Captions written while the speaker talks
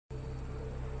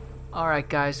Alright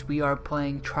guys, we are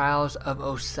playing Trials of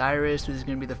Osiris. This is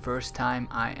going to be the first time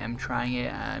I am trying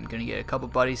it. I'm going to get a couple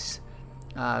buddies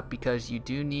because you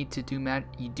do need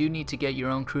to get your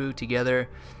own crew together.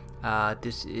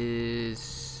 This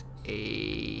is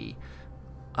a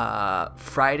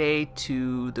Friday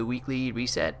to the weekly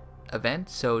reset event,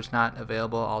 so it's not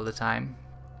available all the time.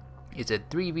 It's a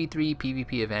 3v3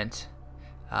 PvP event,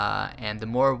 and the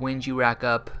more wins you rack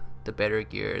up, the better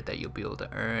gear that you'll be able to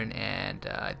earn, and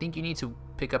I think you need to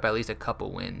pick up at least a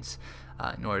couple wins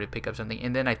in order to pick up something.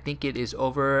 And then I think it is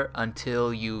over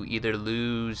until you either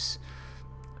lose,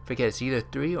 forget, it's either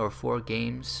 3 or 4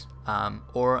 games,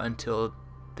 or until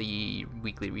the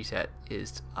weekly reset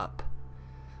is up.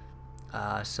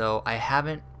 So I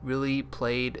haven't really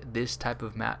played this type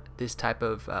of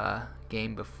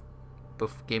game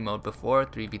mode before,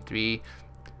 3v3.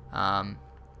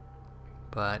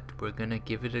 But we're gonna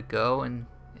give it a go and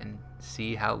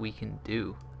see how we can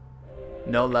do.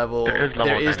 No level. There is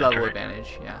level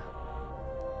advantage. Yeah.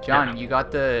 John, you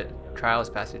got the trials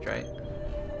passage, right?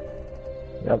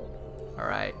 Yep. All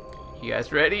right. You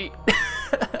guys ready?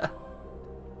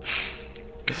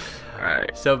 All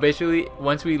right. So basically,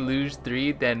 once we lose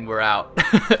 3, then we're out.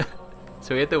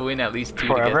 So we have to win at least 2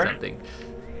 Forever? to get something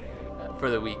for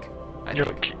the week. I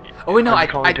think. Oh wait, no, no.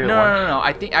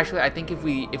 I think if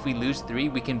we lose 3,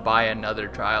 we can buy another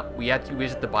trial. We just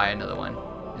have to buy another one,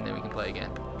 and then we can play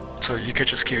again. So you could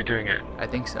just keep doing it. I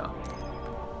think so.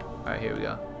 All right, here we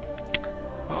go.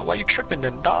 Oh, why you tripping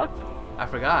then, dog? I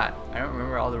forgot. I don't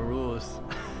remember all the rules.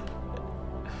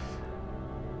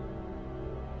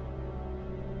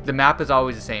 The map is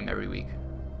always the same every week.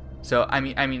 So I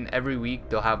mean every week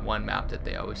they'll have one map that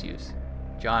they always use.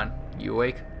 John, you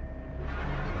awake?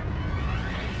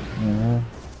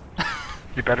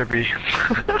 You better be.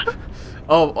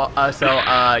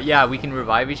 Yeah, we can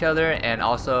revive each other, and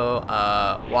also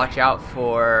watch out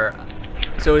for.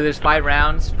 So there's 5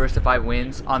 rounds, first to 5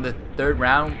 wins. On the 3rd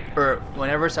round, or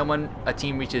whenever a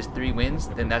team reaches 3 wins,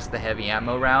 then that's the heavy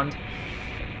ammo round.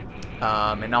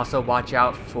 And also watch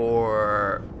out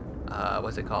for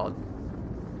what's it called?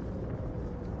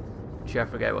 I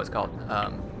forget what it's called.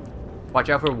 Watch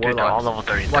out for warlocks. Dude, they're all level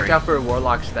 33. Watch out for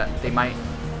warlocks that they might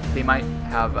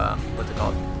have what's it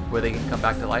called, where they can come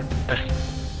back to life.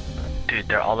 Dude,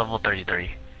 they're all level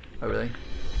 33. Oh really?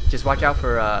 Just watch out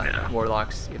for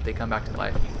warlocks if they come back to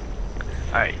life.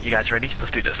 Alright, you guys ready?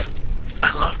 Let's do this.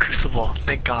 I love Crucible,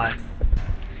 thank God.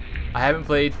 I haven't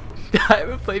played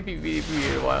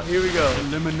PvP in a while. Here we go.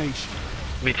 Elimination.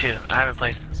 Me too, I haven't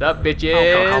played. What's up, bitches?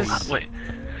 Oh, wait.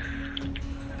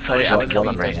 Oh yeah, Sorry, kill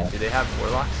them right now. Do they have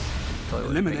warlocks?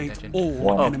 Eliminate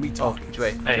all enemy targets. Which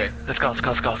way? Hey, let's go.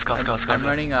 I'm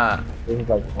running This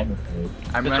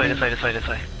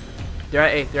way. They're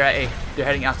at A. They're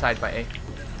heading outside by A.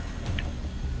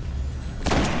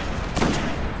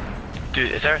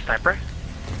 Dude, is there a sniper?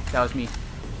 That was me.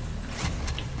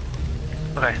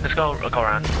 Okay, let's go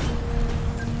around.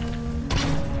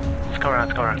 Let's go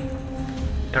around.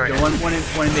 There we go. One in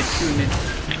mid, 2 in mid.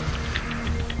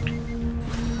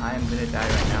 I am gonna die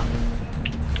right now.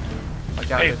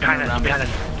 Watch out, Hey, behind us.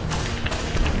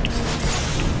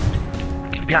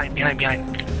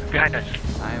 Behind us.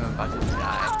 I am about to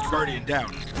die. Guardian down.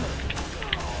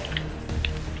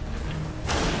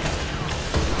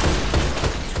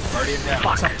 Guardian down.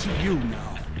 Fuck. It's up to you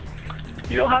now.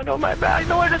 You don't have no my bag.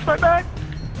 No, it's my bag.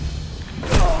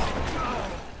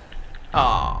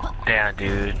 Oh. Damn,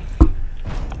 dude.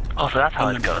 Oh, so that's how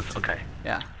it goes. Okay.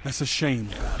 Yeah. That's a shame.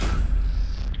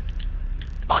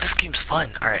 Oh, this game's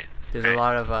fun. All right. There's a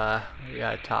lot of we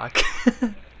gotta talk.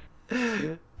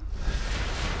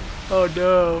 Oh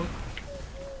no.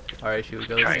 Alright, should we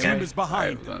go the Try same again. way? Is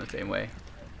behind. Alright, we're going the same way.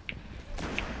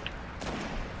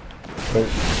 Wait,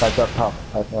 type up top.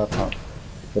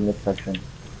 The mid section.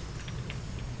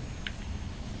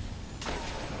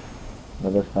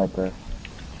 Another sniper.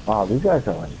 Wow, these guys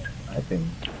are like, I think.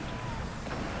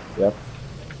 Yep.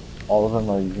 All of them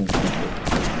are using snipers.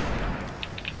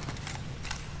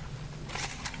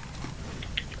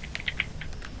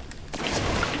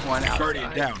 One out.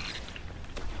 Guardian down.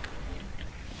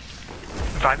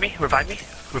 Revive me.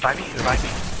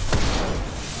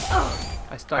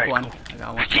 I stuck Alright, one. cool. I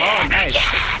got one. Oh, nice.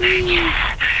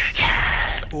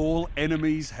 All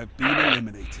enemies have been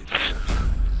eliminated.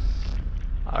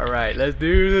 Alright, let's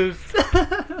do this.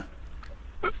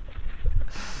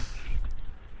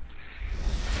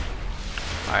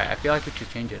 Alright, I feel like we should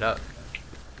change it up.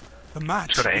 The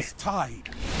match Should I? is tied.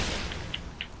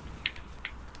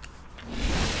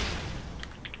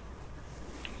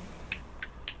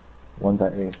 One's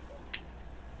at A.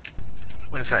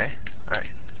 What is that? Alright.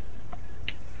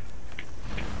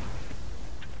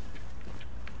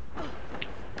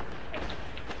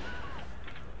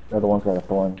 The other one's got a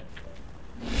thorn.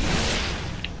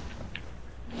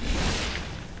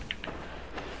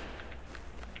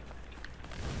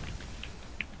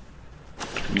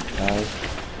 These guys.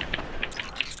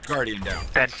 Guardian down.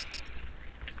 Dead.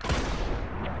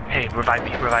 Hey, revive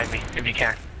me if you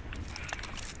can.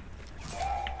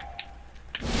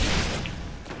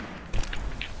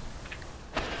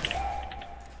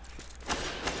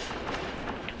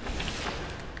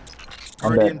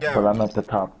 I'm Guardian dead, down. but I'm at the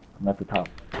top. I'm at the top.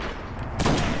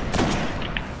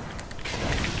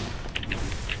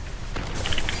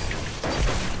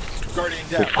 Guardian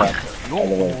Big down. trap. You're All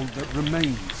the way. all that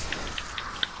remains.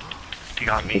 You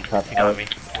got me. Big trap You got out. me.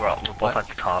 We're both What? at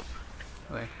the top.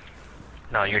 Okay.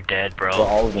 No, you're dead, bro. Well,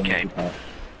 all of them You at can't- the top.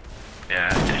 Yeah,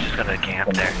 they're just gonna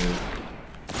camp there.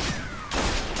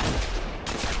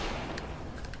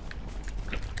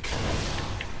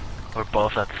 We're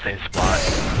both at the same spot.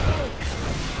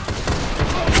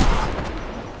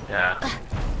 Yeah.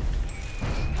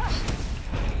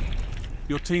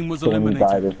 Your team was So when you die,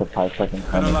 eliminated. there's a 5-second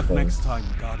Better timer, luck so next time,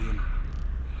 Guardian.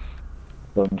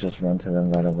 don't just run to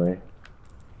them right away.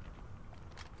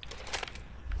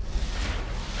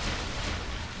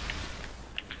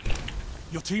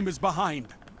 Your team is behind.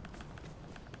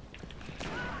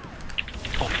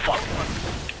 Oh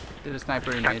fuck. There's a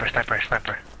sniper in Sniper, mid. sniper,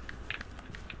 sniper.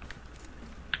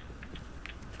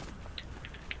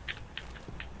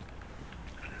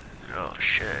 Oh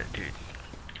shit, dude.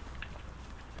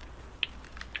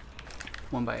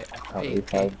 One by Oh, A.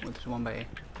 A5. A. There's one by A.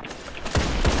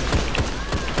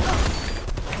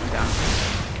 I'm down.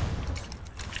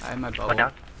 I have my bubble. One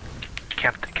down.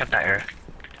 Camp that area.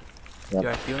 Dude,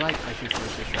 I feel like I should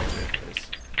switch this right here, because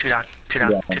Two down, two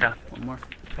down, Yeah. two down. one more.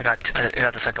 I got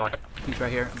the second one. He's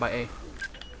right here by A.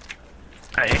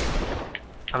 Hey,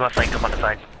 I'm gonna flank him on the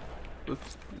side.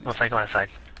 Oops. I'm gonna flank him on the side.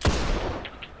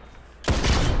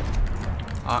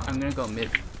 I'm gonna go mid.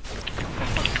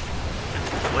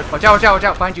 What? Watch out, watch out, watch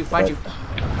out! Behind you, behind you.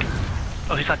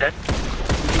 Oh, he's not dead?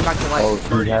 He came back to life. Oh, he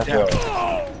Guardian has down.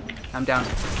 a... I'm down.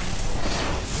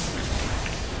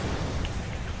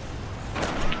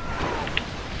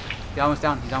 He's almost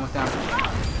down, he's almost down.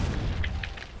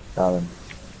 Got him.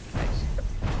 Nice.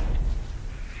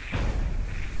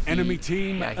 Enemy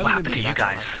team Yeah, he- What happened to you Back to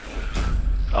guys?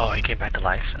 Oh, he came back to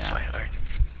life. That's Yeah. why. Alright.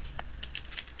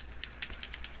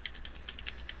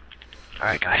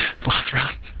 Alright, guys. Last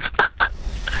round.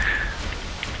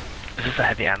 Is this a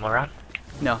heavy ammo round?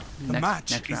 No, The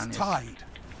match next is round tied.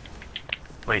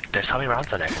 Wait, there's how many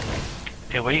rounds are there?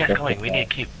 Hey, where are you guys That's going?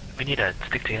 the We need to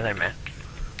stick together, man.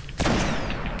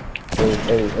 Hey,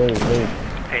 hey, hey, hey.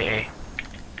 Hey, hey.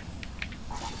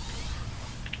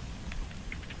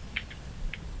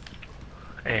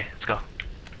 Hey, let's go.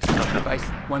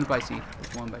 One by C.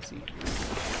 There's one by C.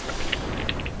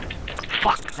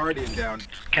 Fuck! Guardian down.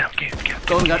 Get up, get up.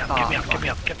 Golden Get gun. me up, get me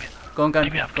Oh, up, get me up, get me up. Golden gun,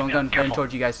 Give me up, golden give me gun, up, heading careful.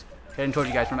 towards you guys. Heading towards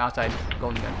you guys from outside.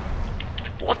 Golden gun.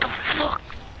 What the fuck?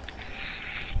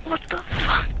 What the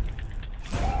fuck?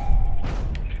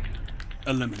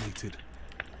 Eliminated.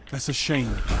 That's a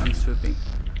shame. I'm swooping.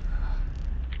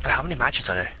 Wait, how many matches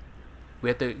are there? We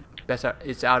have to best out.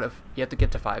 It's out of. You have to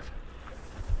get to 5.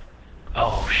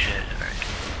 Oh shit, alright.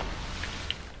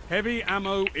 Heavy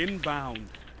ammo inbound.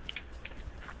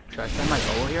 Should I send my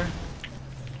bow here?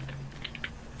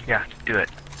 Yeah, do it.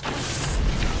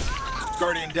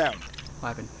 Guardian down. What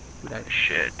happened? Who died?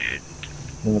 Shit, dude.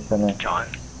 In the center. John.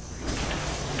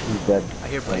 He's dead. I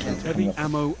hear blade dance. Heavy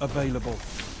ammo available.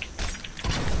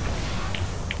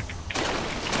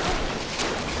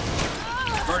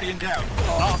 Guardian down.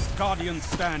 Last Guardian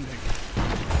standing.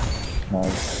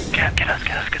 Nice. Get us.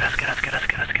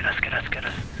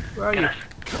 Where are Get you? us.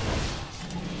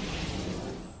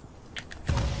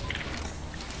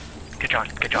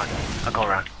 Get John. I'll go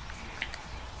around.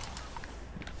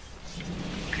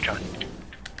 Good John.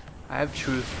 I have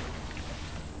truth.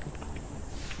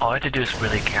 All I have to do is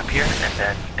really camp here, and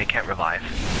then they can't revive.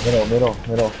 Middle.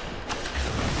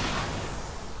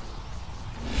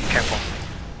 Careful.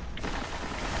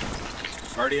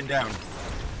 Guardian down.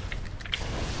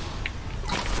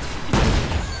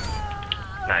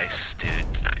 Nice, dude.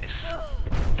 Nice.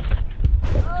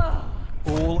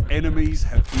 All enemies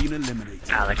have been eliminated.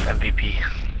 Alex MVP.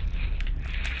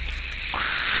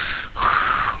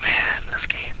 Man, this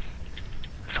game.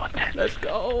 So intense. Let's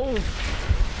go.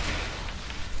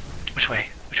 Which way?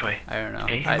 I don't know.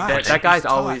 Okay. That guy's Match is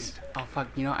always. Oh fuck!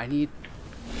 You know I don't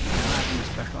have any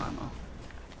special ammo.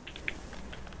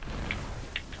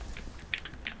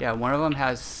 Yeah, one of them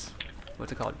has.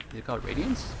 What's it called? Is it called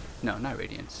Radiance? No, not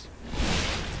Radiance.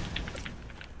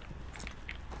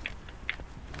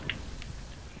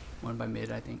 One by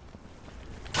mid, I think.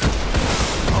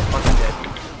 Fuck, I'm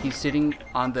dead. He's sitting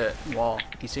on the wall.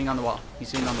 He's sitting on the wall. He's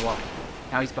sitting on the wall.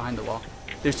 Now he's behind the wall.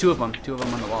 There's two of them. Two of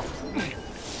them on the wall.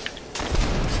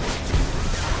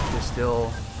 They're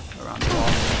still around the wall.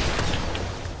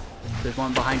 There's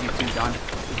one behind you too, John.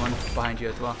 There's one behind you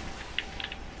as well.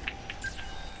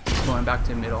 Going back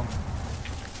to middle.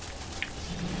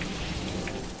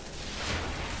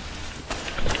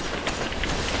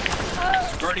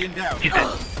 Guardian down.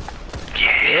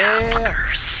 Yeah!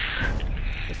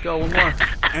 Let's go, one more.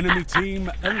 Enemy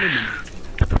team eliminated.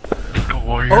 Let's go,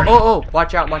 Warriors. Oh, oh, oh!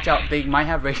 Watch out, watch out. They might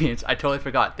have radiance. I totally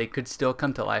forgot. They could still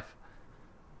come to life.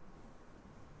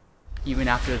 Even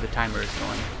after the timer is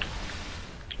going.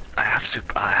 I have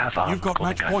You've got golden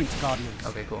match gun. point, Guardians.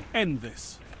 Okay, cool. End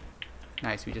this.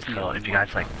 Nice, we just need So one if you more.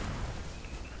 guys like,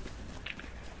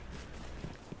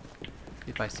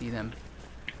 If I see them.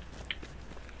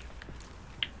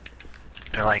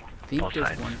 they're like I think both there's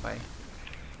sides. one by...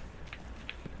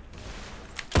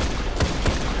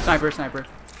 Sniper, sniper.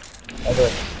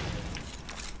 Okay.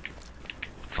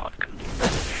 Fuck.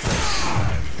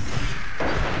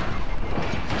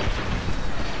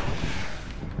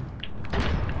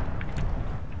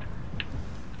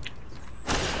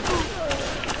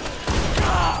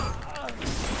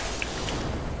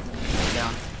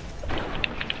 Down.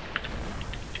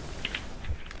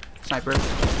 Sniper.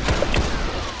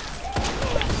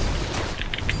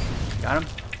 Got him.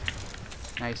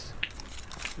 Nice.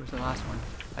 Where's the last one?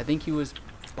 I think he was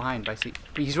behind by C.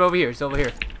 He's over here. He's over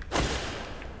here.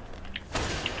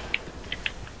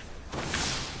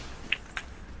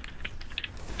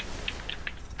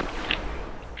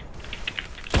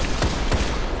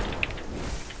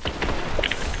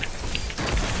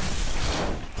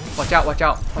 Watch out, watch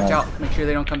out, watch Nice. out. Make sure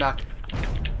they don't come back.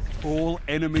 All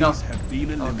enemies No. have been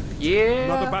eliminated. Yeah.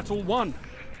 Another battle won.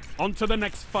 On to the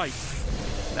next fight.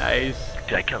 Nice.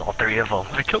 Dude, I killed all three of them.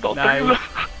 I killed all three Nice. of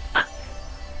them.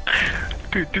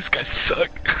 Dude, this guy suck.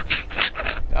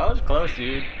 That was close,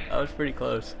 dude. That was pretty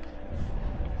close.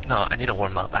 No, I need to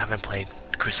warm up. I haven't played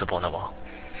Crucible in a while.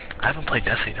 I haven't played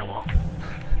Destiny in a while.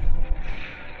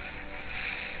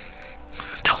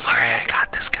 Don't worry, I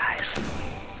got this, guys.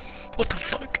 What the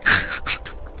fuck?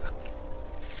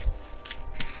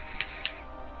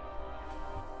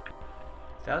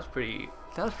 That was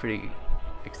pretty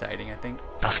exciting, I think.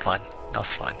 That was fun. That was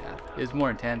fun. Yeah. It was more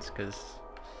intense because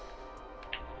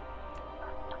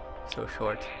so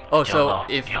short. Oh, so YOLO.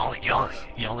 if you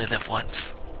only live once.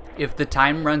 if the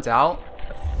time runs out,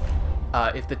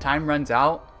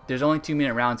 there's only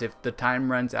 2-minute rounds. If the time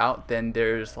runs out, then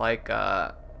there's like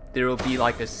there will be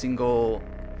like a single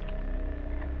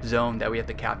zone that we have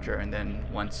to capture, and then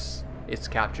once it's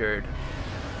captured,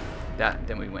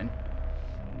 then we win.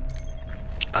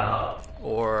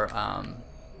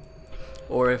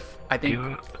 Or if I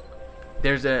think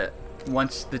there's a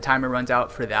once the timer runs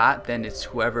out for that, then it's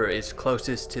whoever is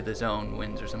closest to the zone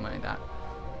wins or something like that.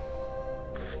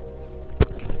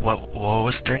 What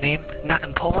was their name? Not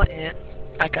important.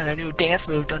 I got a new dance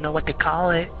move. Don't know what to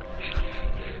call it.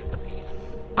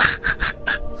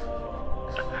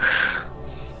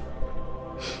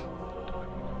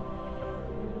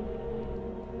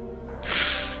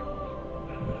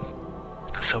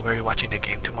 So where are you watching the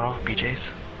game tomorrow, BJ's?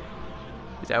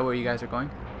 Is that where you guys are going?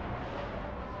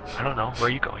 I don't know. Where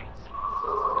are you going?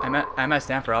 I'm at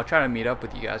Stanford. I'll try to meet up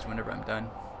with you guys whenever I'm done.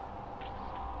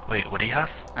 Wait, what do you have?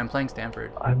 I'm playing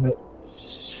Stanford. I'm at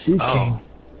shooting. Oh.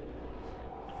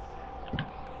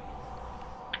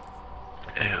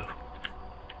 Ew.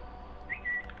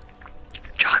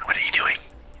 John, what are you doing?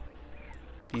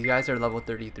 These guys are level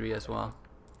 33 as well.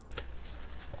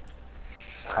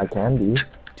 I can be.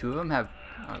 Two of them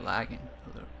are lagging.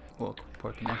 Well,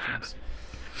 poor connections.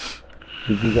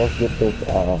 Did you guys get this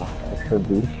extra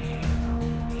boost?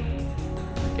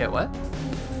 Get what?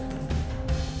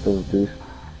 Those boosts?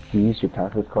 You use your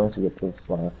tactics coins to get those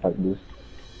fight boosts?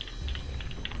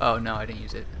 Oh no, I didn't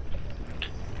use it.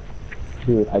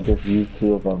 Dude, I just used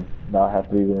 2 of them. Now I have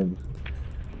 3 wins.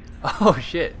 Oh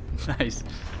shit! Nice.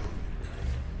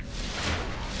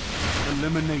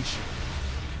 Elimination.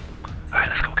 Alright,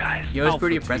 let's go, guys. You know, it's Alpha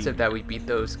pretty team. impressive that we beat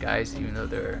those guys, even though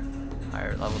they're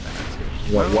higher level than us.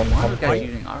 You got one One of the guys hunter,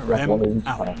 using our you got right? one in each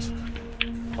Out. class.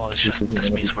 Well, it's just,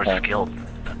 this means we're skilled.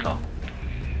 That's all.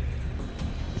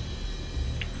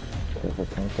 Okay, so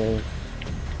Tanker.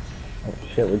 Oh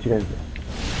shit, what'd you guys do?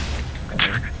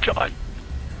 John,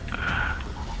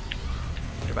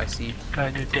 Everybody see? got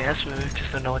a new dance move,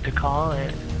 just don't know what to call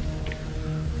it.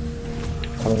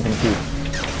 Coming from 2.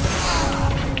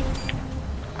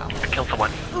 I killed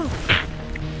someone.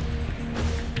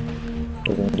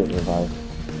 We're gonna get revived.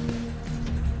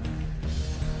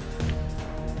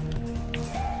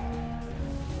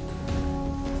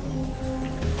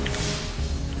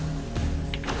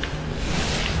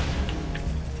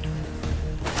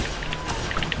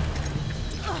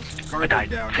 I Guardian died.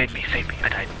 down. Save me, save me. I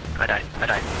died. I died. I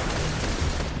died.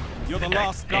 You're the I died.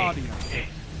 last guardian. Hey.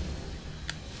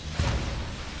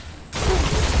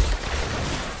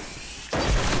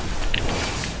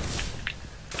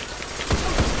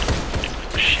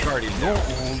 Shit. Guardian You're down.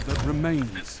 all that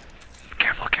remains.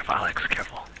 Careful, careful, Alex.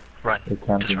 Careful. Run. They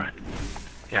can't Just be. run.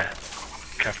 Yeah.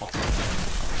 Careful.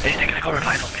 Hey, they're gonna go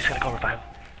revive him. He's gonna go revive him.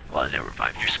 Well, they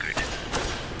revive. You're screwed.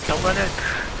 Don't run it.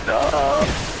 No.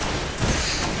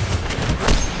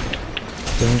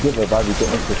 When you get revived, you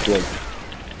get extra shield.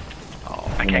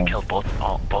 Oh, I can't kill both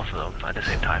of them at the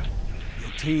same time.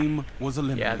 Your team was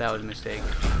eliminated. Yeah, that was a mistake.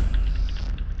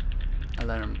 I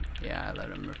let him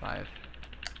revive.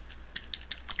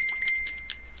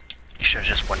 You should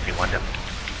have just 1v1'd him.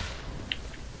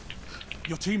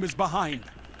 Your team is behind.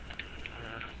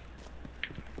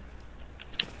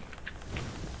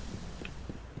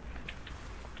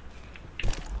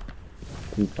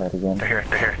 Please fight again. They're here.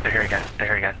 They're here. They're here again. They're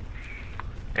here again.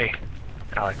 Hey,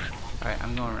 Alex. Alright,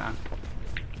 I'm going around.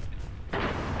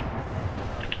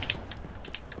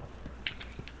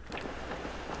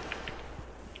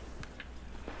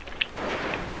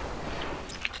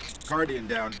 Guardian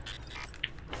down.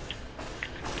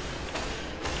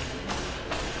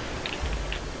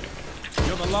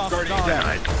 You're the last Guardian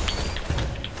guardian. down.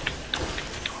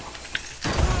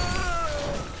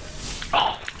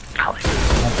 Oh, Alex.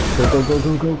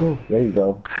 Go. There you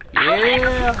go.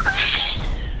 Yeah!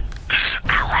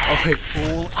 Oh wait.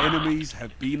 All enemies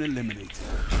have been eliminated.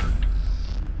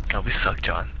 Oh, we suck,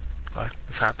 John. What's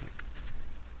happening?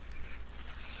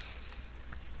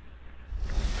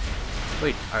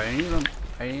 Wait, are any of them?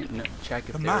 I didn't check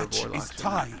if The they were match warlocks. is or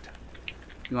not. tied.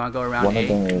 You wanna go around One A? of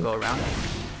them is- Go around?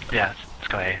 Yeah, let's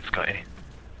go A. Let's go A.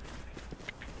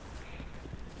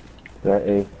 They're at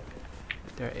A.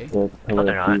 They're A? They're Oh, they're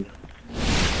pillar not. B.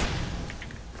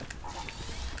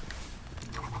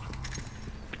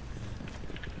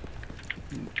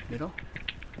 Middle?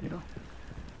 Middle?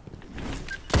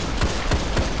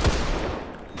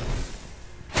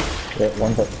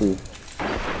 One's at C.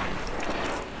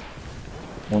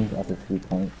 One's at the C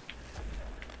point.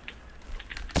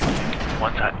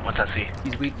 One's at C.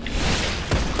 He's weak.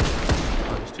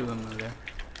 Oh, there's two of them over there.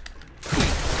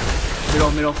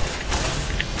 Middle.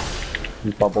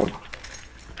 He's bubbled.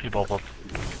 He bubbled.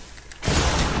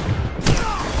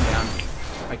 I'm down.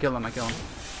 I kill him.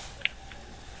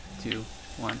 2,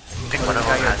 1. I think one of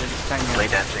them has blade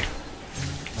dancing.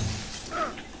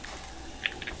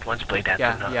 One's blade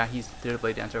dancing. now. Yeah, there's a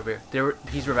blade dancer over here.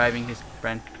 He's reviving his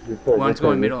friend. Repair, One's repair,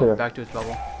 going middle, repair. back to his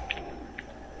bubble.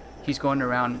 He's going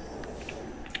around.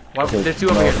 Well, Okay, there's two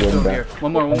over no, here. There's two going over back. here.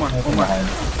 One more. Behind.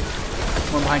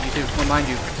 One behind you too. One behind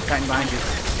you. Titan behind you.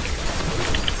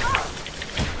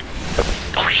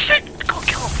 Oh shit! Go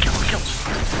kill him!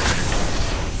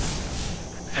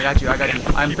 I got you.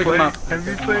 I'm picking him up.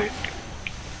 MVP.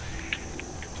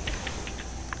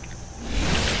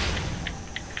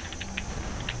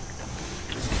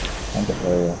 On the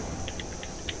area.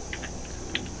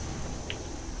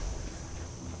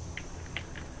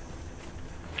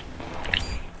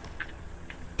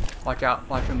 Watch out.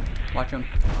 Watch him.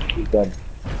 He's dead.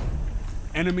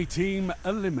 Enemy team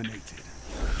eliminated.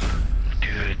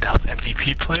 Dude, that was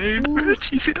MVP play. Did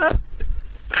you see that?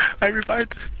 I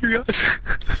revived you guys.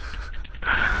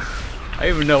 I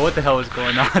didn't even know what the hell was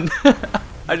going on.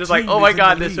 I just like, Team oh my is in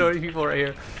god, the there's so lead. many people right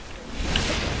here.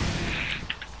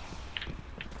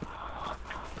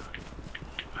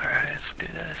 Alright, let's do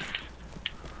this.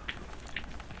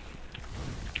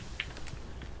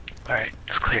 Alright,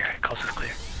 it's clear. Coast is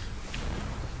clear.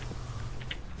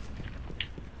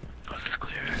 Coast is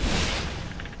clear.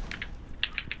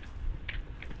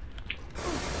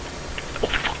 Oh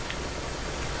fuck!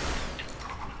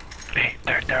 Hey,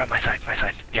 they're on my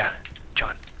side, Yeah,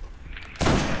 John.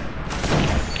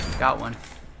 Got one.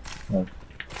 Nice.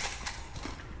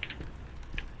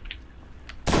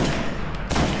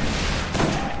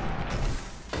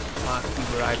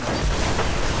 He's riding.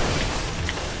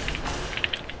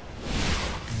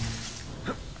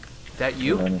 Is that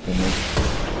you? Don't anything new.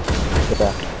 Get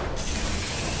back.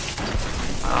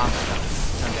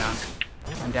 I'm down.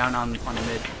 I'm down on the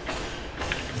mid.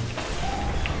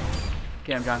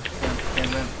 Get him, John. Get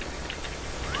him.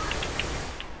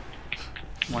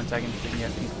 1 second. Yeah,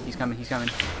 he's coming. He's gonna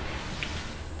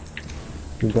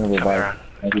revive. around.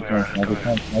 Every Come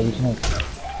time.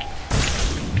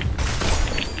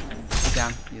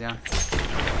 He's down.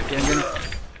 Get him.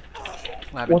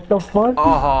 What happened? What the fuck?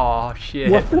 Oh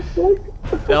shit. What the fuck?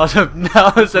 That was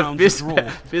a Round is drawn.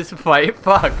 fist fight.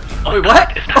 Fuck. Oh, Wait,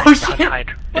 what? it's tied, Oh it's shit. tied.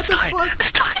 What It's the tied. fuck?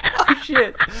 It's tied. Oh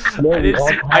shit. No, I we all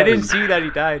didn't tied. see that he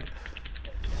died.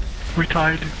 We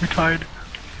tied. That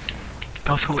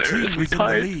was hilarious. Team We is in the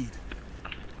tied. lead.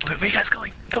 Where are you guys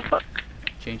going? The fuck?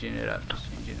 Changing it up. Just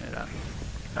changing it up.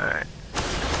 Alright.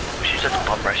 We should just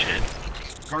bum rush it.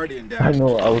 Guardian I down.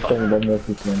 know, I was trying to run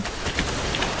this one.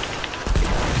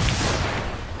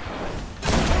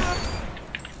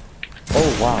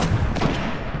 Oh wow,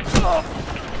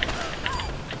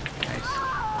 Nice.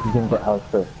 you can get out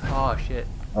first. Oh shit.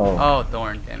 Oh, Oh,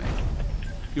 Thorn. Damn it.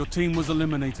 Your team was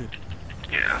eliminated.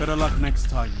 Yeah. Better luck next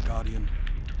time, Guardian.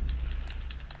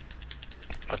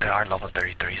 But they are level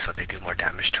 33, so they do more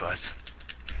damage to us.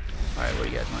 Alright, what do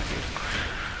you guys want to do?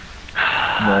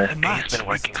 no. The match B's been is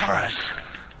working for tied. us.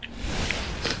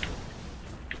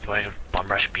 You want to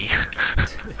bum rush B?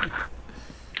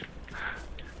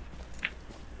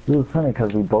 It was funny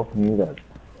because we both knew that,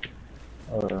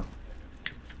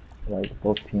 like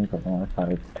both teams on our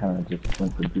side kind of just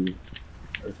went to B.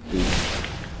 Or C.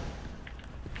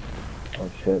 Oh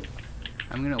shit.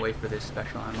 I'm gonna wait for this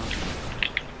special ammo.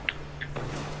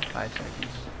 5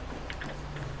 seconds.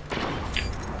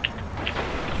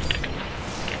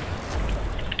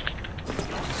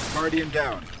 Guardian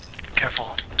down.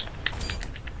 Careful.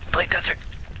 Blade dancer.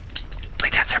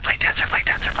 Blade dancer.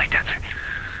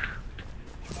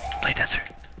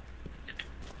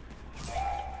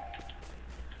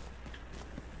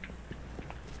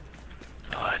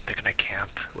 Oh, they're gonna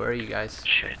camp. Where are you guys?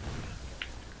 Shit.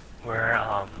 We're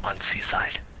on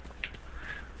seaside.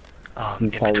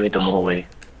 In Seaside between with the the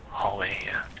hallway.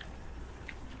 Yeah.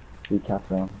 Recap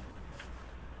round.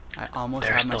 I almost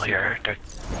They're have my still here. super.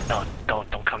 No,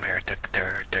 don't come here.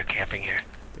 They're camping here.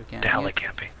 They're They're camping hella it?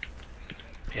 camping.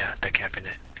 Yeah, they're camping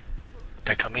it.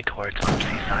 They're coming towards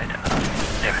seaside.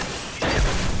 There, you see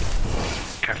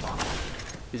them. Careful.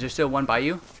 Is there still one by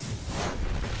you?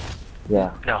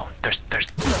 Yeah. No, there's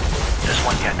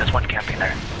one. Yeah, there's one camping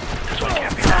there. There's one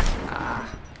camping there. Ah.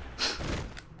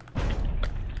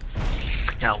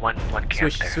 Yeah, one camp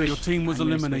Switch, there. switch. Your team was I'm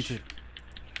gonna eliminated.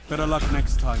 Better luck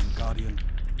next time, Guardian.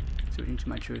 Switching to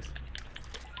my truth.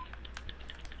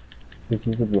 Just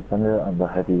use the defender on the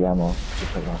heavy ammo.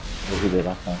 Just like what we did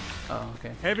last time. Oh,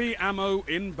 okay. Heavy ammo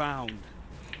inbound.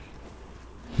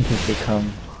 Since they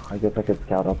come, I guess I could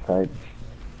scout outside.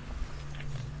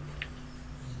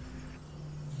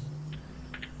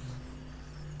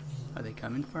 Are they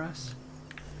coming for us?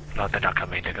 No, they're not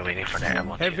coming. They're waiting for their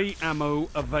ammo. Heavy ammo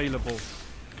available.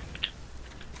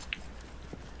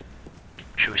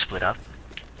 Should we split up?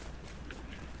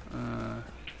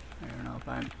 I don't know if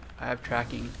I have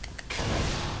tracking.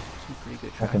 Some pretty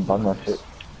good I tracking. can bum on rush this. it.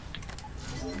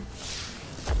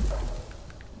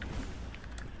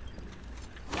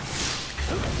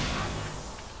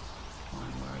 Come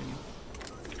on, where are you?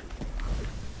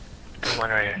 There's one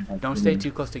right here. Don't stay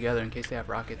too close together in case they have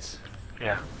rockets.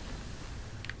 Yeah.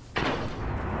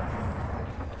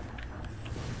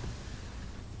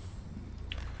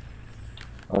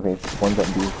 Okay, one's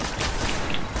at B.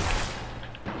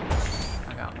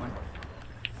 I got one.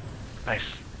 Nice.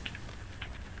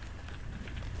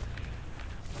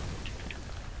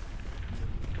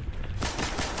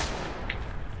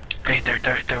 Hey,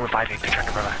 they're reviving. They're trying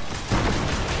to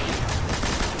revive.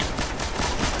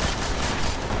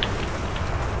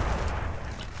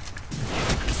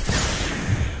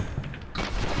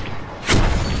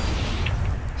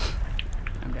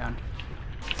 I'm down.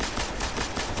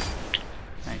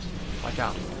 Nice. Watch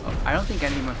out. Oh, I don't think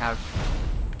anyone have.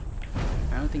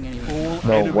 I don't think anyone. All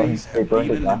No, one, enemies they have burned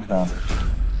been it last round.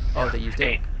 eliminated. Oh, they used it.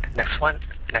 Hey, next one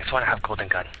I have golden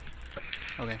gun.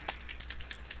 Okay.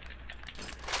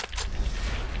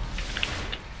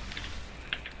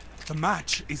 The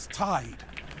match is tied.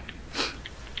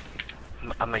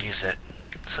 I'm gonna use it.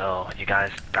 So you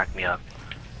guys back me up.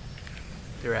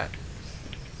 They're at.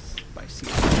 By C.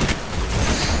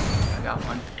 I got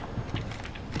one.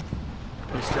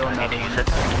 There's still I need another to one. use it.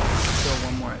 Still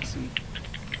one more at C.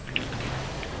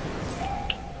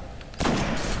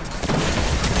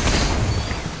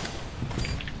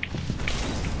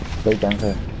 Right down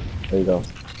here. There you go.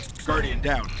 Guardian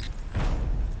down.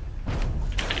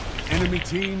 Enemy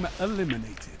team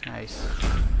eliminated. Nice.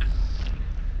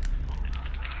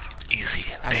 Easy.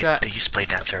 Actually, They use blade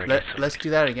dancer already. so Let's do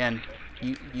that again.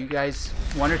 You guys,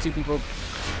 one or two people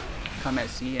come at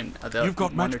C and the You've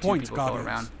got one match or two points, people go around.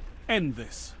 Guardians. End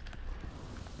this.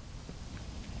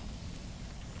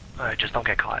 Alright, just don't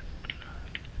get caught.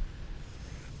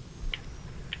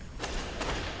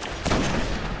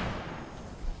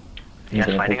 You guys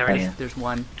gonna fighting take already? fire. There's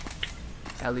one.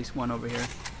 At least one over here.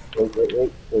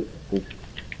 Wait, please.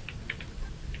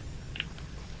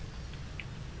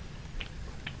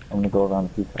 I'm gonna go around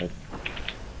the seaside.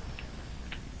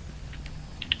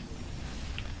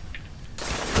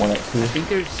 I think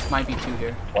there's might be 2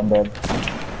 here. One dead.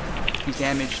 He's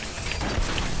damaged.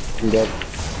 3 dead.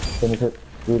 Finish it.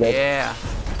 3 dead. Yeah.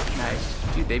 Nice.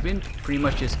 Dude, they've been pretty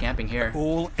much just camping here.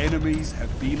 All enemies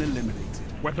have been eliminated.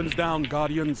 Weapons down,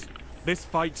 Guardians. This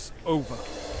fight's over.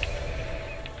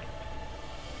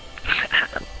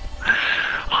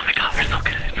 Oh my god, we're so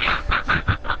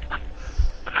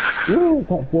good. Woo,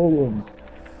 top 4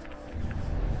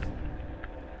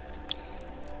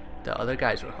 The other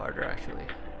guys were harder actually.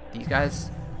 These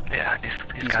guys, Yeah,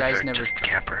 these guys are never just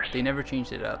campers. they never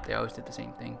changed it up. They always did the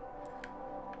same thing.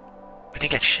 We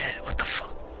didn't get shit. What the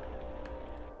fuck?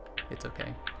 It's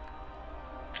okay.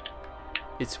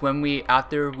 It's when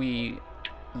after we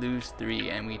lose 3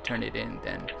 and we turn it in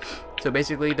then. So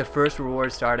basically the first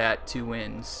rewards start at 2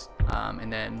 wins,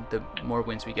 and then the more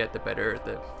wins we get, the better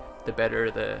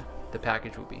the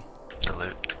package will be. The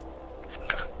loot.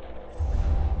 Okay.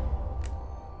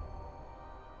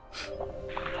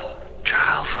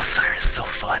 Trials of Osiris is so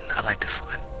fun. I like this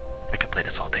one. I could play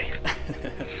this all day.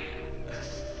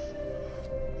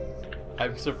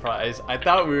 I'm surprised. I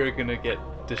thought we were gonna get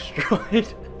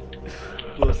destroyed.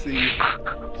 We'll see.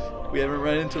 We haven't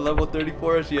run into level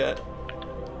 34s yet.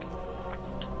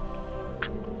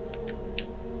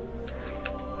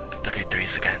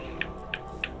 W3s again.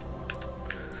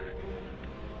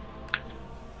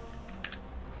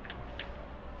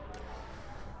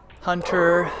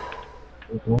 Hunter.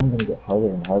 It's only gonna get harder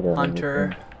and harder.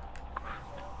 Hunter.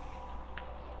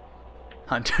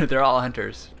 Hunter. They're all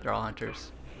hunters. They're all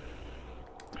hunters.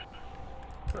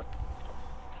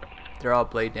 They're all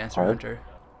blade dancer hunter.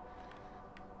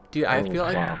 Dude, I feel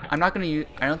like wow. I'm not gonna use.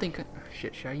 I don't think.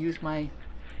 Shit. Should I use my?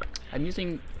 I'm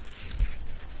using.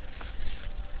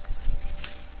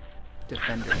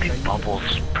 Defender. I think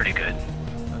Bubble's pretty good.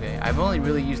 Okay, I've only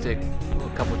really used it a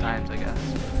couple times, I guess.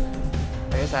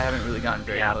 I guess I haven't really gotten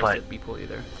very close to people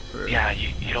either. Yeah,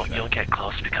 you don't get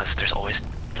close because there's always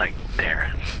like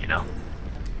there, you know,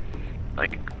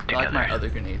 like together. I like my other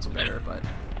grenades better, but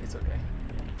it's okay.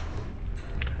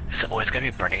 It's always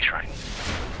gonna be burning shrine.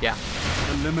 Yeah,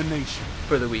 Elimination.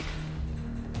 for the week.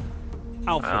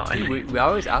 Alpha Oh, team. We're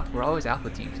always alpha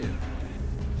team too.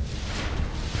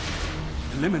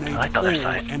 Eliminate I like the all other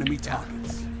side. enemy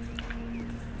targets.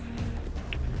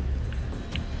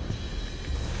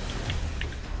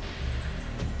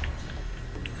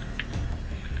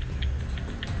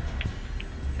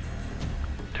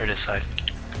 Turn this side.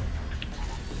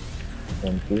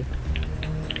 MP.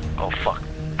 Oh fuck.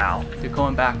 Ow. They're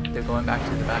going back. They're going back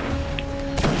to the back.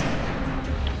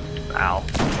 Ow.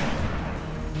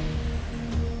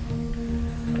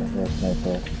 Yeah,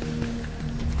 sniper.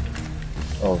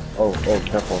 Oh,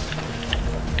 careful.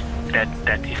 Dead.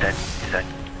 He's dead.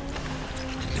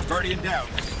 Guardian down.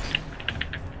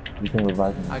 You can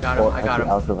revive him. I got him. Or I got actually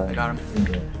him. out-revive I got him.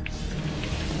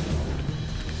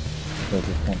 So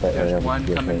just camp that area There's with one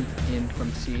DSA. coming in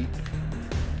from C.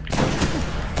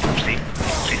 C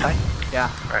side. Yeah,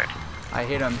 Right. I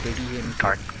hit him. Did he hit me?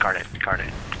 Guard it.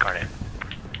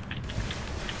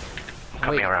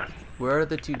 Coming Wait, around. where are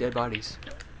the 2 dead bodies?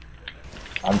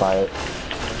 I'm by it.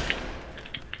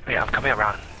 Yeah, I'm coming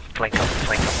around. Flank him.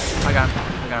 I got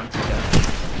him. He's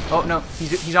dead. Oh no,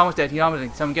 he's almost dead. He's almost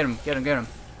dead. Someone get him.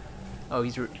 Oh,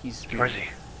 he's. Where is he?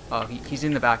 Oh, he's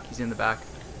in the back. He's in the back,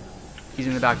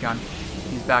 John.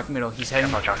 He's back middle. He's heading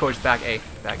Careful, John. towards back A.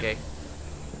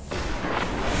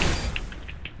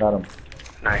 Got him.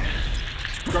 Nice.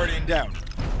 Guardian down.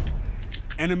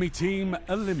 Enemy team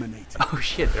eliminated. Oh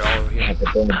shit, they're all over here. At the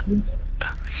bonus beam.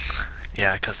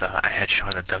 Yeah, because I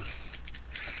headshotted them.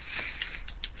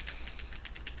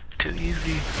 Too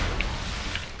easy.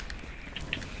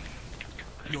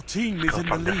 Your team is Go in the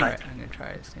from the lead. side. Alright, I'm gonna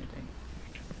try the same thing.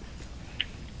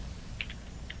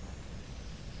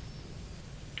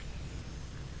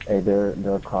 Hey,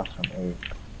 they're across from A.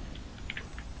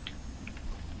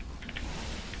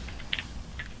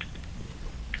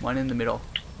 One in the middle.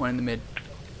 One in the mid.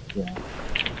 Yeah.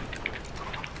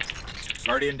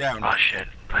 Guardian down. Oh shit.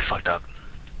 I fucked up.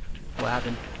 What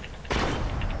happened?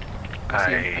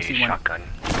 I see one. shotgun.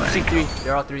 I see 3.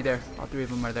 They're all 3 there. All 3 of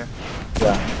them are there.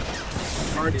 Yeah.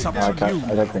 Guardian It's up down. to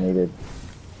I got grenaded.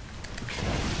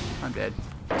 I'm dead.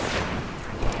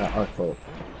 Also.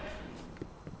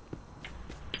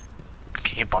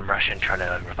 Can you bum rush and try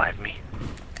to revive me?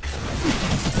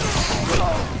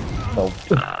 So,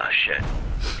 Shit.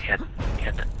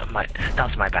 That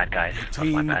was my bad, guys. That was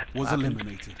my Team bad. was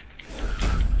eliminated.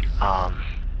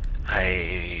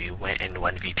 I went in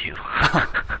 1v2.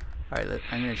 Alright,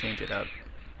 I'm gonna change it up.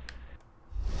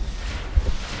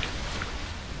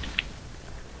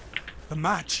 The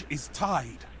match is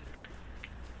tied.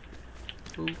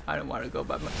 Ooh, I don't want to go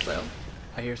by myself.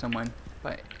 I hear someone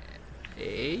by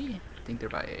A. I think they're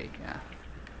by A. Yeah.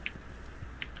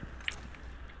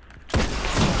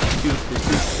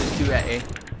 There's two at A.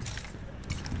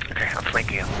 Okay, I'm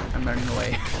flanking him. I'm running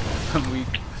away. I'm weak.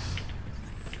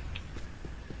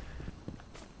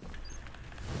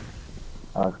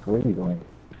 Alex, where are you going?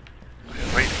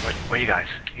 Where you guys?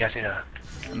 You guys need to...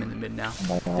 I'm in the mid now. Oh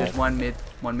my God. There's one mid,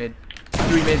 3 mid.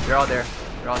 They're all there.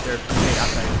 They're all there. 2 mid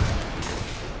outside.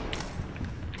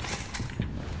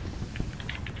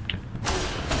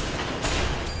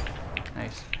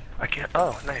 Nice. I can't...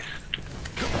 Oh, nice.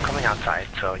 I'm coming outside,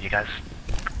 so you guys...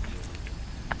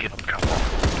 give them trouble.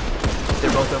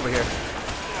 They're both over here.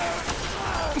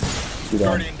 Be down.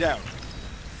 Guardian down.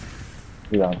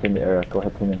 Be down. Pin the area. Go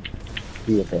ahead, pin him.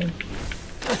 Be a pain.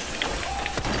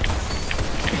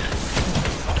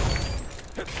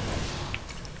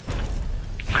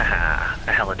 Haha,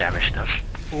 I hella damaged them.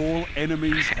 All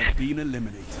enemies have been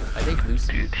eliminated. I think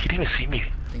Lucy. Dude, he didn't even see me.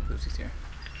 I think Lucy's here.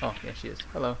 Oh, yeah, she is.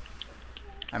 Hello.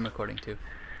 I'm recording too.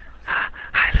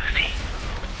 Hi, Lucy.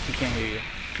 She can't hear you.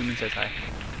 Human says hi.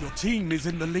 Your team is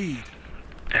in the lead.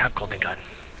 They have golden gun.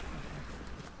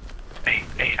 Hey,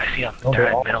 I see them. No, They're they're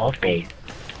in all middle of B.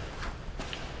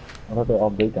 I thought they're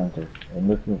all breakdancers. And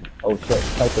this is... Oh shit,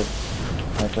 sniper.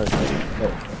 Sniper.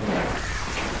 No.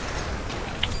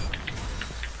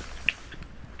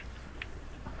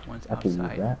 One's I could use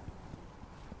outside. that.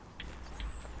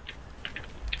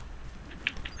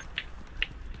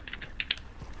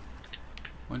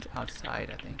 One's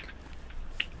outside, I think.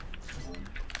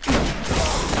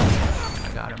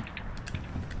 I got him.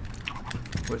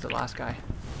 Where's the last guy?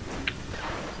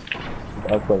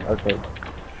 Outside.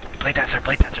 Blade dancer.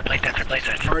 Blade dancer.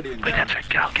 Guardian Blade down. dancer.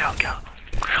 Get out.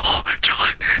 Oh,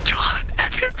 John.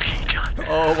 MVP, John.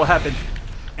 Oh, what happened?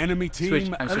 Enemy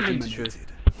team I'm switching to eliminated. truth.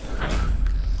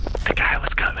 The guy was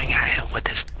coming at him with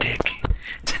his dick.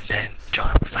 And then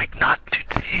John was like, not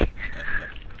today.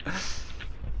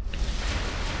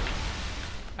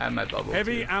 I have my bubble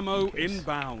Heavy too. ammo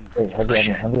inbound. Hey,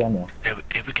 heavy ammo.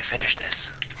 If we can finish this.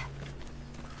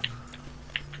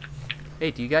 Hey,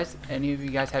 do you guys, any of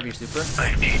you guys have your super?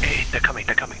 Hey, they're coming.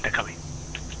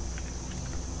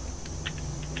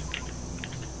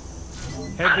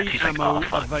 Heavy He's like, ammo oh,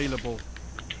 fuck. available.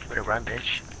 Better run,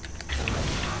 bitch.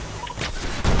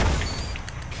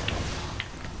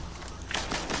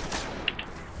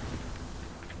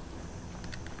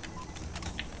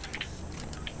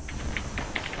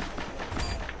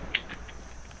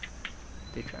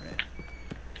 They tried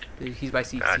it. He's by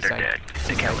C They're side. dead.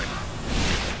 They can't win.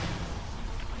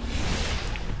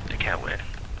 They can't win.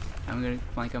 I'm gonna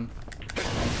flank him.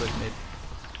 Towards mid.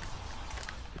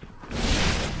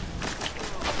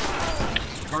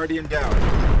 Guardian down.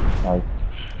 Nice.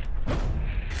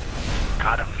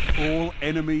 Got him. All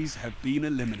enemies have been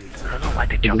eliminated. I don't know why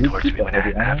they jumped you towards keep me when I the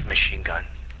heavy have ammo? a machine gun.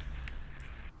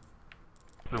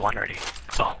 We won already.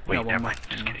 Oh, wait, No, one never more. mind.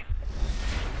 Just kidding.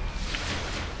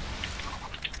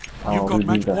 You've got we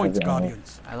match need the points, heavy ammo.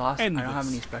 Guardians. I lost. I don't have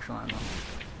Endless. any special ammo.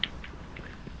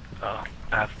 Oh,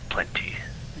 I have plenty.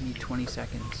 I need 20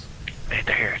 seconds. Hey,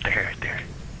 they're here.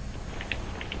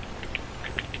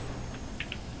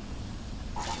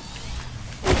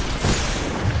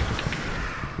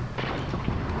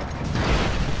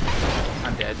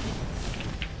 I'm dead.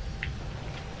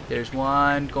 There's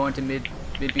one going to mid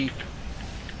B.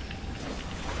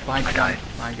 Behind you, I John. died.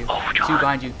 Behind you. Oh, John. Two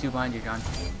behind you, John.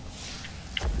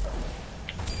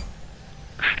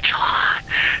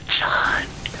 John!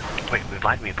 Wait,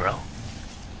 revive me, bro.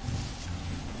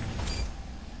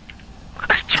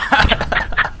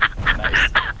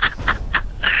 Nice.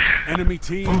 Enemy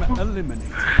team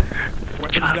eliminated.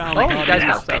 Weapons down, Oh, you guys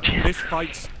got Guardians. stuff. This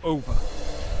fight's over.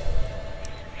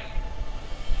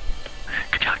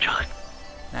 Good job, John.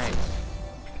 Nice.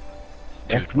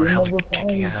 Dude, That's we're hella number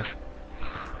kicking 5. ass.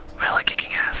 We're hella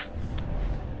kicking ass.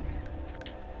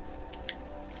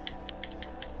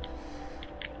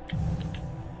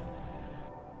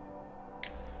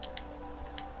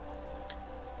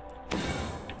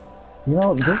 You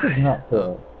know, this is not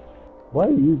fair. Why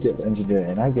do you get engineer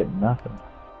and I get nothing?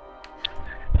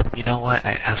 You know what?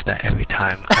 I ask that every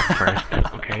time I'm first,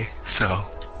 okay? So...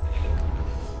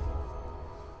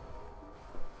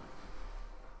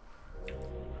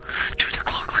 Dude, the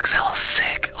cloak looks hella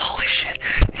sick. Holy shit.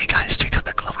 Hey guys, check out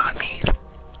the cloak on me.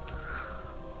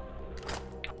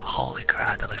 Holy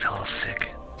crap, that looks hella sick.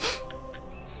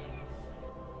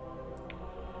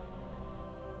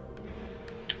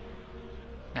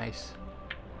 Nice.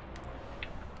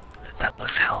 That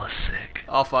looks hella sick.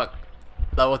 Oh fuck.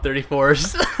 Level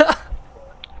 34s.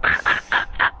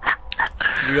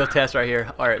 real test right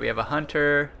here. All right, we have a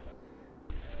hunter.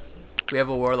 We have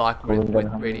a warlock with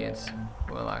radiance.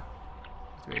 Warlock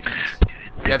with radiance.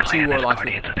 We have two warlocks.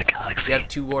 We have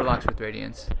two warlocks with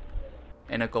radiance,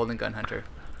 and a golden gun hunter.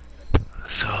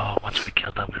 So once we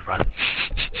kill them, we run.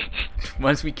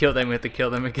 Once we kill them, we have to kill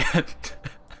them again.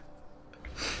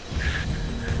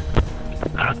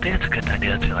 I don't think it's a good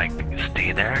idea to like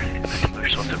stay there. I think we're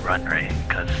supposed to run, right?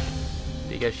 Because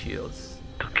they get shields.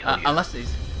 they'll kill you. Unless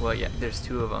these. Well, yeah, there's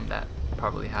two of them that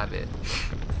probably have it.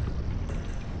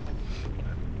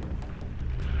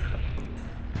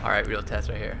 Alright, real test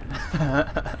right here.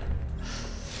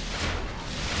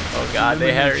 Oh god,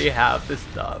 they already have the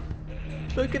stuff.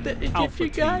 Look at the Egyptian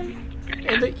guy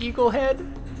and the eagle head.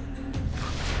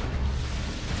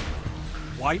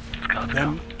 Wipe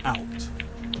them out.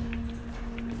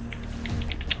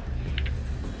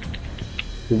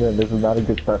 Dude, this is not a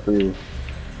good start for you.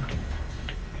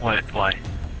 What? Why?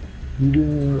 You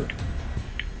didn't...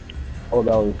 Oh,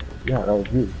 that was... Yeah, that was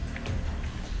you.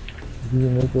 You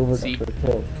didn't make over See? that first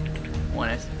kill.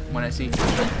 When I see.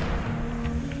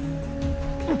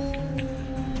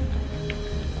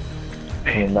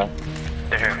 Hey, And that...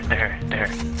 there.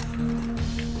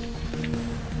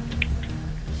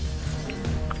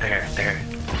 There.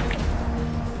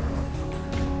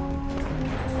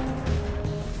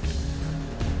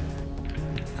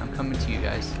 I'm coming to you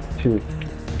guys. Shoot.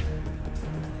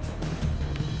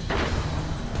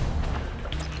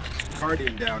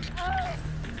 Guardian down.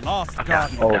 Last I'm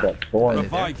down. guardian. Oh, that's the one.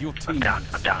 Revive your I'm team. down.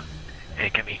 Hey,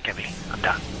 get me. I'm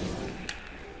down.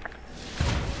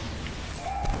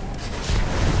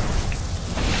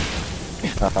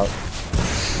 Out.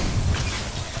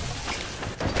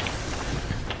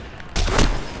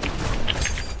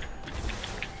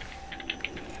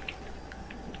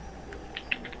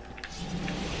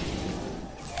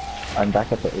 I'm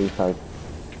back at the A side.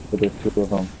 But there's two of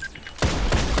them.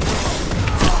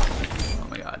 Oh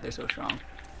my god, they're so strong.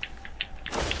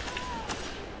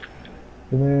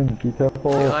 Come in, be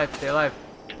careful. Stay alive, stay alive.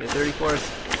 They're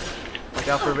 34s. Look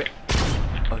out for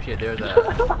oh shit, there's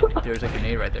a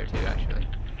grenade right there too, actually.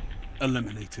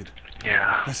 Eliminated.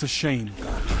 Yeah, That's a shame.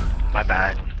 my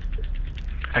bad.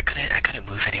 I couldn't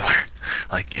move anywhere.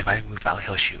 Like if I move out,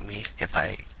 he'll shoot me. If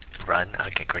I run, I'll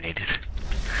get grenaded.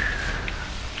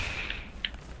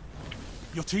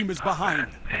 Your team is behind.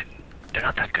 They're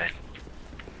not that good.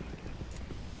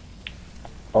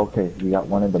 Okay, we got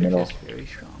one in the They're middle. just very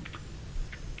strong.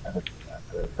 At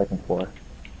the second floor.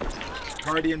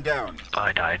 Guardian down. Oh,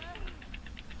 I died.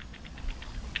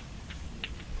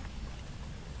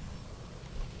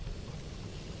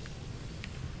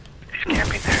 He's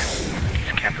camping there.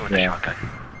 He's camping with a Yeah. shotgun.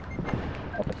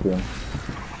 I see him.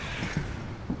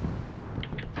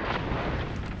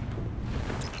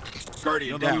 Guardian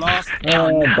You're the down. last. Oh, Oh,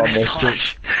 no, bumble I saw that shit.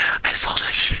 shit. I saw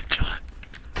that shit, John.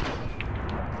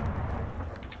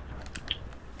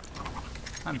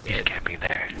 I'm He's dead. camping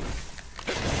there.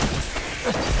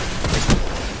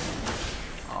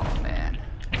 Oh man.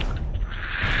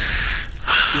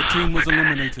 Your team was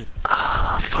eliminated.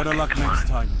 Ah, fuck Better it, luck come next on.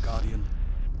 time, Guardian.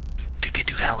 Dude, they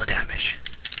do hella damage.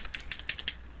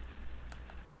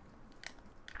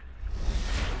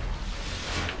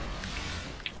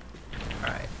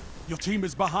 Alright. Your team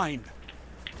is behind.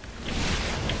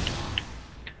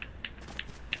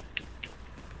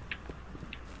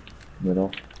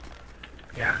 Middle.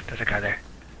 Yeah, there's a guy there.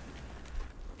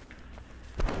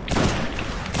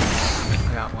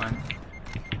 I got one.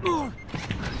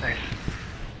 Nice.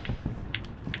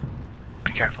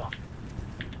 Be careful.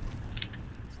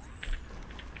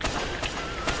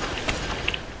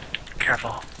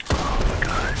 Careful. Oh my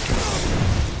god.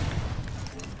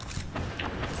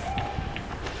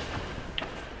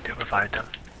 They revived him.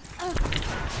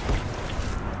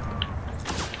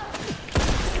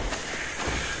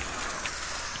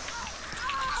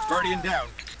 Guardian down.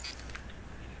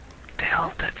 The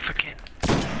hell, that freaking...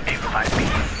 They revived me.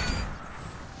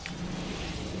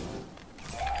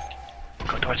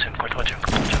 Go towards him, go towards him,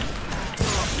 go towards him.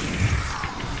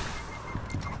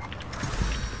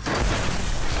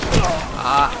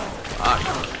 Ah! Fuck.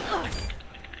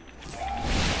 Oh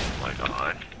my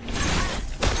god.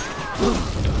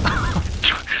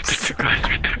 The two guys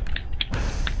right there.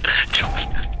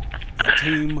 The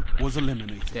team was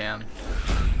eliminated. Damn.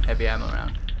 Heavy ammo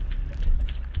round.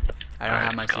 I don't Alright,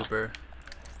 have my let's go. super.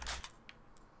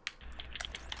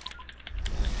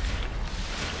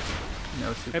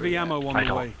 No super. Heavy yet. ammo on I the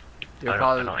don't. way. They're I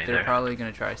probably don't they're either. probably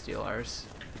gonna try to steal ours.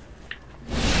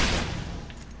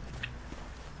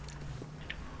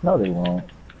 No, they won't.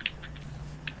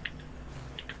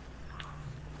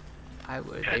 I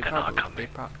would. Yeah, They they're not probably.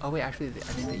 coming. Oh wait, actually, I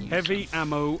think they use. Heavy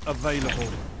ammo available.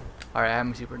 All right, I have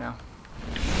my super now.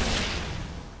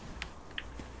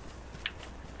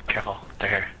 Careful, they're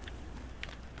here.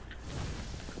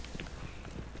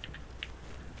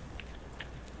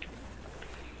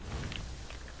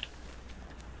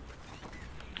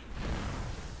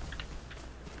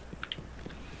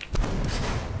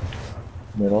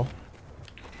 Middle.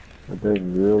 But they're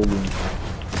really...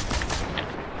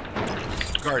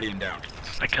 Guardian down.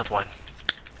 I killed one.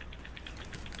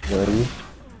 Where are you?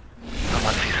 I'm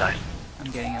on seaside.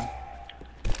 I'm getting him.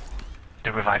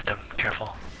 They revived them.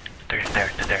 Careful. They're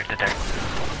there. They're there.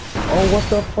 Oh, what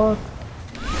the fuck?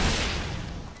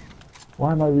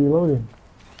 Why am I reloading?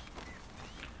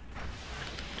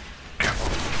 Careful.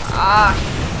 Ah!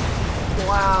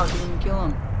 Wow, didn't kill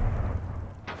him.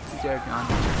 He's there, John.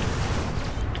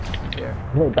 He's there.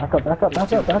 Hey, back up.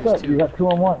 There's two. You got 2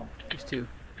 on 1. There's 2.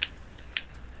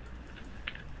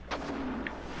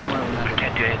 One of them We has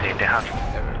can't do anything. They have.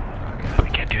 ever. We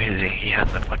can't do anything. He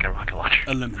has the fucking rocket launcher.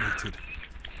 Eliminated.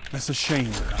 That's a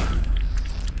shame.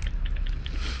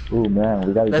 Ooh, man,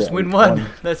 we gotta Let's get win at one.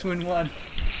 least Let's win one.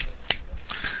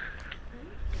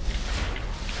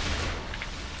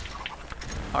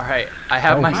 All right, I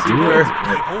have my Oh, super.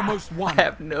 They almost won.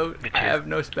 I have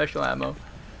no special ammo.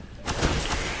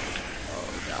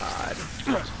 Oh God.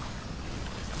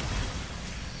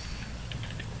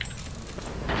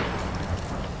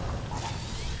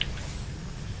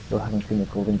 Still haven't seen the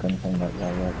golden gun thing that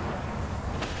guy yet.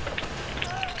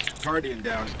 Guardian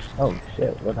down. Oh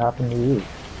shit, what happened to you?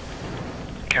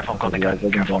 Careful, golden Yeah, gun.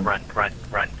 golden Careful, gun. run. Run,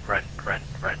 golden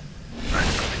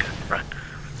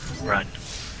gun.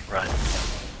 Run.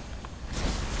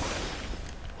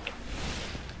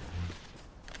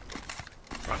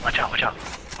 Watch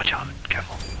out.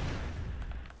 Careful.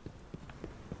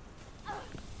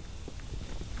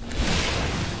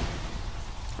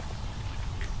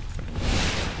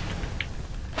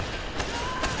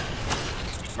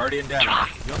 Guardian down.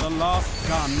 You're the last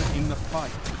gun in the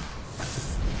fight.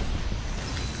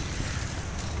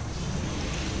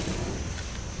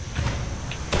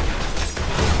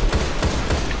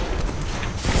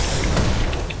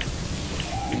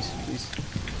 Please.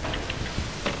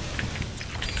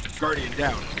 Guardian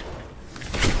down.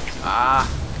 Ah.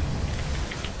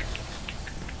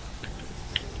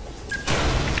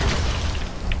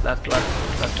 Left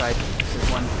side.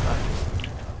 There's one left.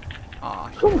 Aw,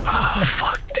 shit. Oh,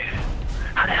 fuck, dude.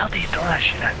 How the hell did he throw that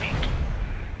shit at me?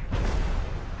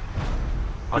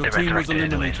 Oh, Your they team was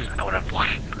resurrected anyways. eliminated. I would have won.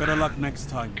 Better luck next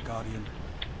time, Guardian.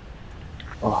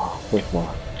 Oh, first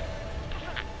loss.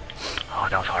 Oh,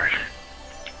 that was hard.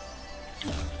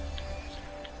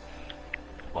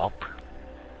 Welp.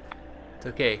 It's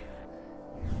okay.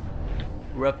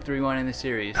 We're up 3-1 in the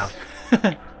series. Oh.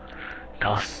 That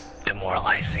was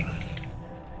demoralizing.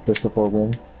 First of all,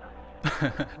 win.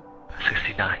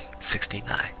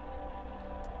 69.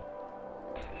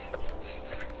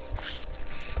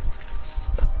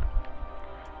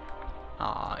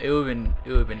 Aw, it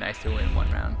would've been nice to win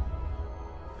 1 round.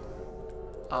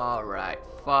 Alright,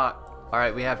 fuck.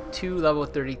 Alright, we have 2 level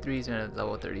 33s and a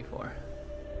level 34.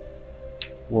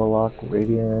 Warlock,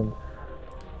 Radiant.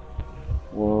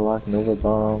 Warlock, Nova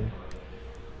Bomb.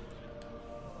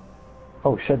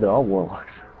 Oh shit, they're all Warlocks.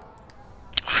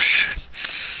 Oh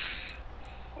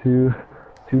shit.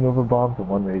 2 Nova Bombs and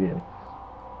 1 Radiant.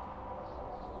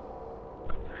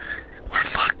 We're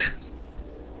fucked.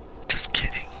 Just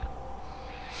kidding.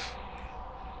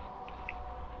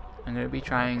 I'm gonna be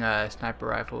trying a sniper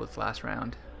rifle with last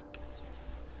round.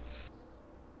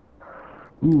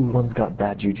 Ooh, one's got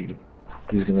bad juju.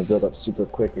 He's gonna build up super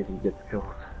quick if he gets killed.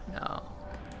 No.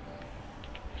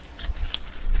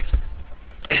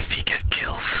 If he gets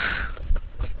kills.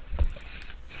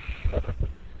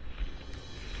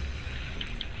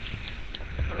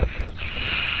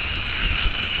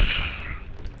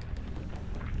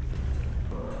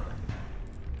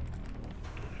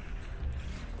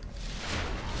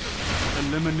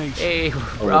 Elimination. Hey,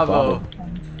 Oh, bravo.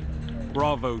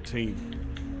 Bravo team.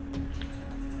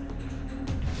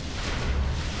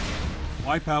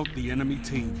 Wipe out the enemy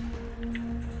team.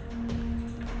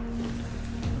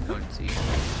 Don't see.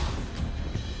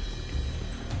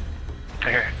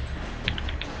 They're here.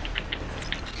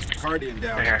 Guardian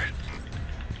down. They're here.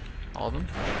 All of them?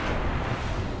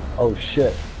 Oh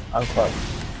shit, I'm fucked.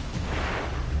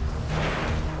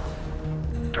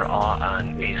 They're all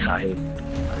on A side.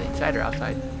 Are they inside or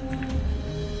outside?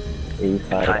 A side,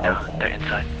 Inside now. outside. They're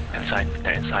inside.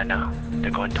 They're inside now.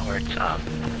 They're going towards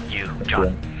you,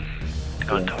 John. They're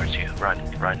going towards you. Run.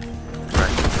 Crap.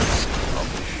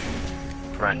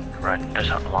 Run. There's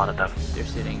a lot of them. They're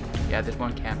sitting. Yeah, there's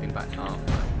one camping by. Oh.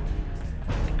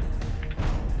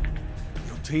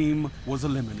 Your team was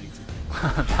eliminated.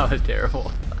 That was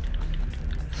terrible.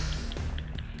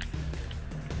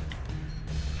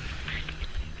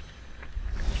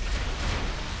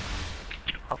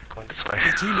 Oh, going this way.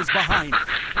 Your team is behind.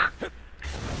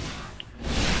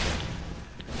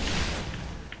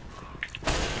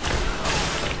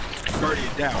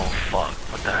 Guardian down. Oh fuck!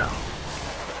 What the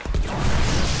hell?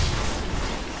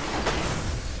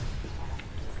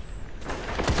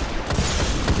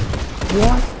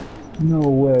 What? No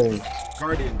way.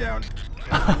 Guardian down.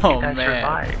 Oh That man.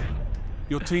 survived.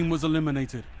 Your team was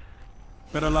eliminated.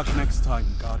 Better luck next time,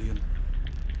 Guardian.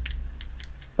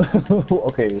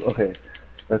 Okay.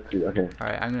 Let's see, okay.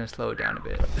 Alright, I'm gonna slow it down a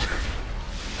bit.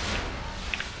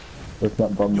 Let's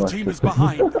not bum Your rush team this is thing.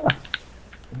 behind.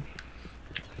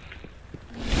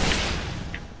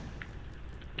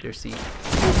 Their seat.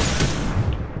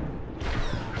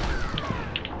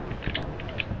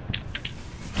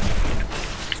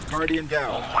 Guardian Oh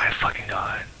down. my fucking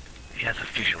god! He has a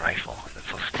fusion rifle. That's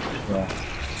so stupid.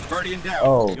 Yeah. Guardian down.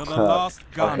 Oh, You're the crap.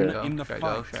 last gun Okay. Go. in the Should I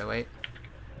fight. go? Should I wait?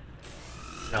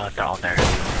 No, they're all there.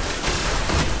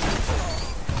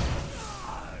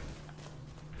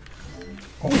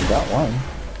 Oh, we got one.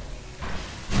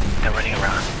 They're running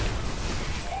around.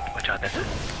 Watch out! There's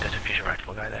a fusion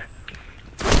rifle guy there.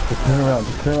 Just turn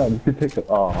around. You can take it.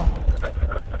 Oh.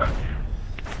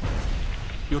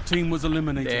 Your team was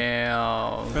eliminated.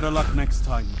 Damn. Better luck next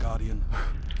time, Guardian.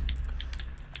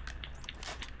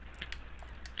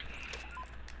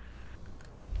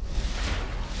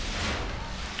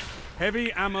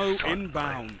 Heavy ammo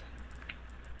inbound.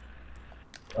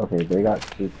 Okay, they got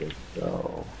stupid,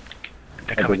 so...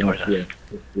 They're coming towards us.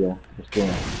 Yeah, just doing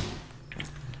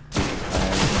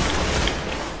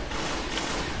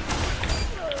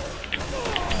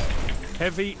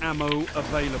Heavy ammo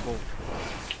available.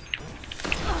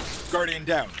 Guardian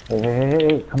down.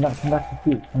 Hey, come back to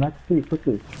seat. Come back to seat,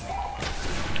 quickly.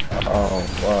 Oh,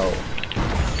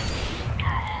 whoa.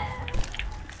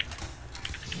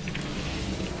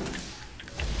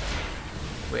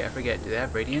 Wait, I forget. Do they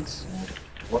have radiance?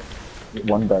 What?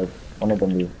 One does. One of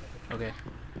them do. Okay.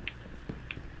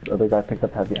 The other guy picked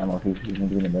up heavy ammo. He's gonna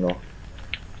be in the middle.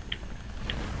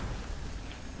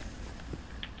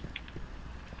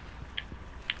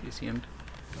 You see him?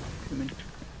 Coming.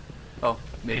 Oh,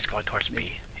 mid. He's going towards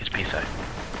B. He's B side.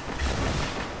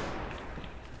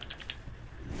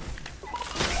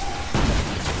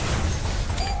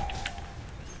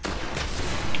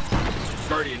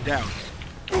 Guardian down.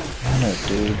 Damn it,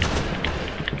 dude.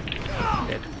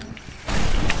 Dead.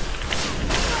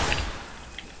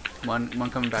 One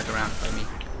coming back around by me.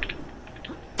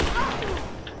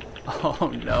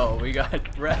 Oh no, we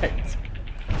got wrecked.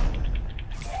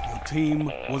 Your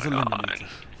team was eliminated.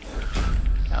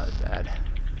 That was bad.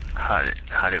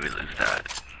 How did we lose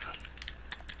that?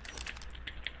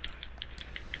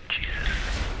 Jesus.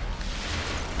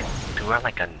 Dude, we're on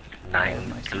like a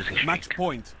 9 losing streak. Match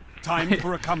point. Time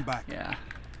for a comeback. Yeah.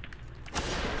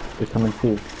 They're coming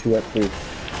two. Two at three.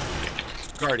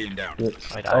 Guardian down. Two.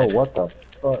 I Oh, died. what the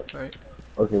fuck? Right.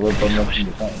 Okay, we're bummed up in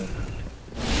the front.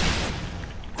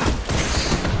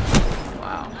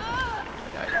 Wow.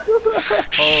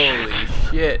 Holy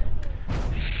shit.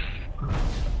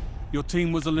 Your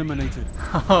team was eliminated.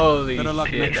 Holy Better luck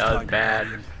shit, next that was time. bad.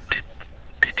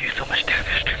 They do so much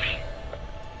damage to me.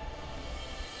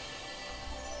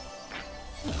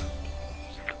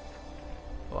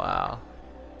 Wow.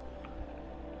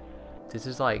 This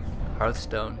is like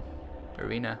Hearthstone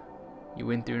Arena. You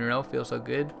win 3 in a row, feels so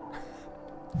good.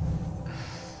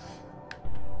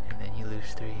 And then you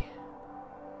lose 3.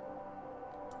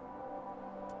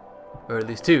 Or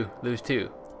lose 2. Lose 2.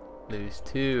 Lose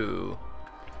 2.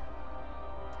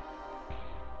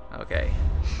 Okay.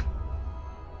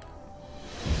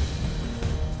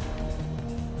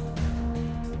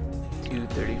 Two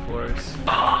 34s.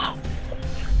 Oh.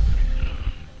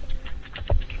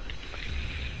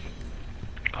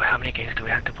 Oh, how many games do we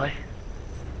have to play?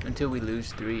 Until we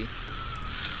lose 3.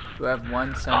 Do I have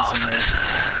one Sun Oh,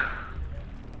 Singer?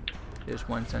 There's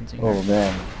one Sun Singer. Oh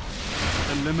man.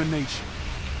 Elimination.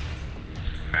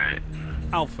 Alright.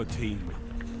 Alpha team.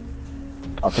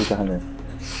 I'll take the 100.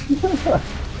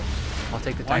 I'll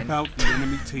take the Wipe Titan. out the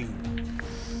enemy team.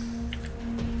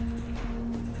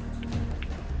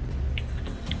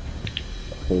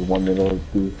 Okay, one middle,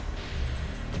 two.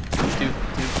 2.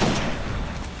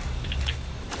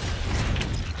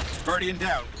 Guardian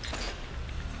down.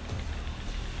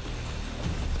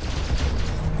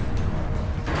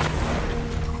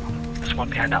 There's one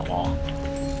behind that wall.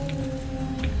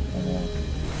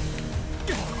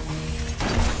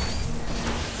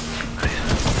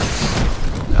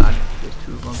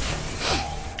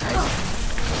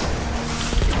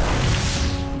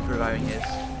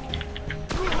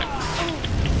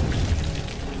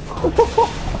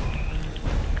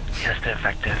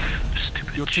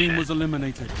 team was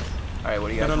eliminated. Alright, what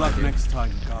do you guys Better want luck to do? next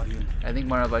time, Guardian. I think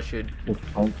one of us should It's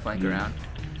fun. flank around.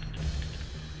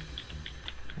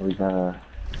 We gotta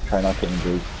try not to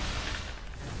engage.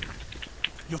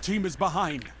 Your team is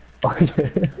behind.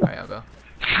 Okay. Alright, I'll go.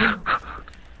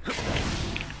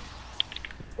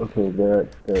 Okay, they're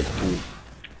at 2.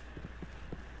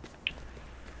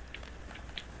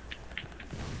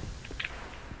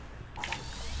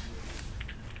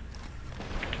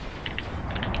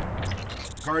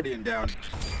 Guardian down.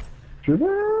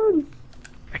 Driven!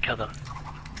 I killed him.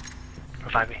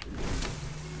 Revive me.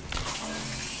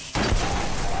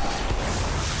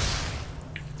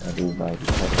 I do revive each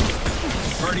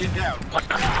other. Guardian down. What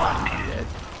the fuck, dude? Dead.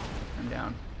 I'm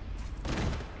down.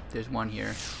 There's one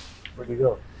here. Where'd you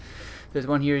go? There's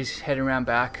one here, he's heading around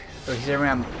back. Or he's heading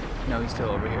around. No, he's still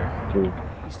over here. 2.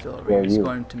 He's still over Where here. are He's you?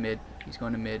 going to mid. He's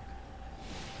going to mid.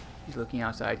 He's looking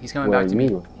outside. He's coming Where back are to me.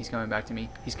 you? He's coming back to me.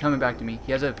 He's coming back to me.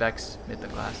 He has a Vex mid the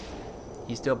glass.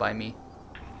 He's still by me.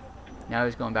 Now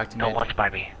he's going back to No mid. one's by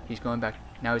me. He's going back.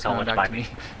 Now he's No coming one's back by to me. me.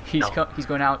 He's No. he's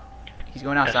going out. He's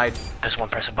going outside. There's one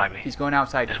person by me. He's going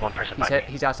outside. There's one person He's by me.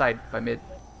 he's outside by mid.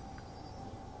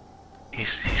 He's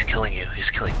killing you. He's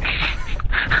killing me.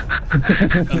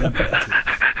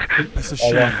 It's a I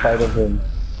shame. lost sight of him.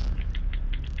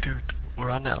 Dude, we're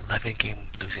on an 11 game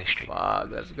losing streak. Fuck,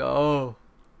 let's go.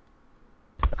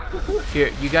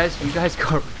 Here, you guys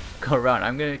go around.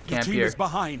 I'm gonna Your camp team here. is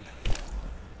behind.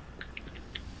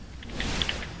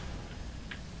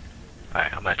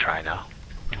 Alright, I'm gonna try now.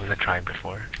 I wasn't trying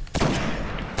before.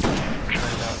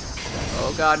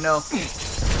 Oh god, no.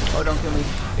 Oh, don't kill me.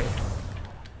 Okay.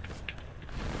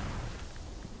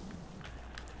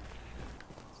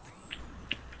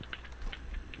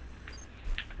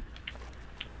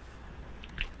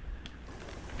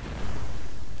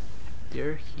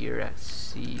 They're here at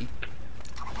C.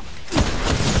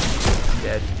 I'm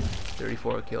dead.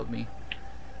 34 killed me.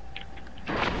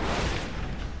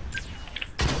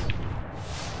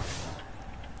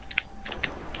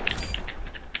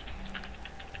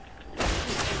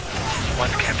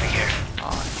 One's camping here.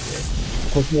 Oh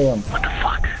shit. Push me on. What the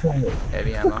fuck?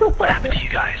 Heavy ammo. What happened to you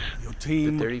guys? Your The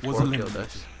team was 34 eliminated. killed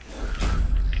us.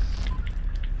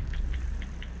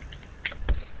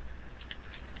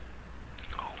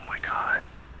 Oh my god.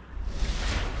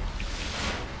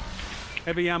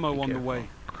 Heavy ammo on the careful. way.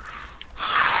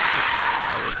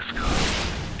 Let's go.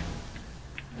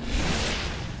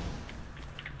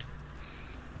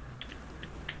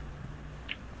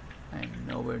 I'm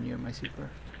nowhere near my super.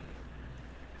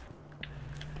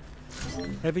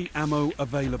 Heavy ammo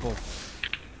available.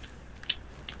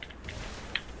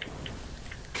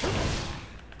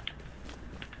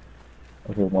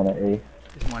 Okay, one at A.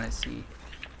 There's one at C.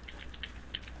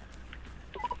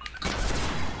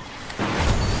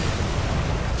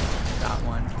 Got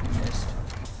one. Missed.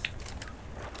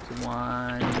 There's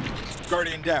one.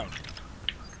 Guardian down.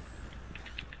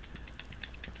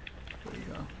 There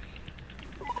you go.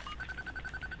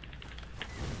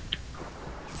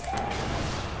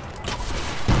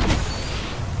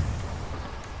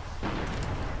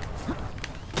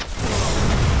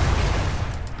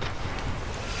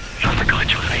 Oh my god,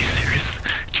 John, are you serious?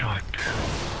 John.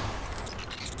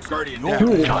 Guardian No. down.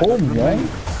 Dude, it's home, man.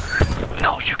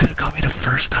 No, you could have got me the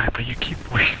first time, but you keep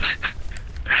waiting.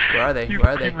 Where are they? You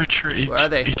Where are they? premature Where are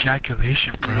they?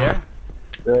 ejaculation, bro. You there?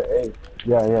 They're at A.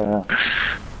 Yeah.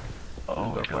 Oh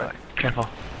my Go for god. Careful.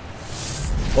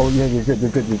 Oh, yeah, you're good.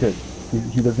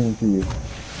 He doesn't even see you.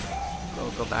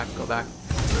 Go back. Revive.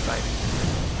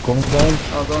 Going down.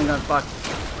 Oh, going down. Fuck.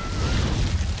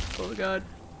 Oh my god.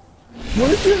 What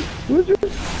is it?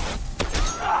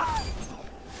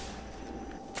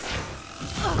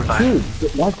 Revive.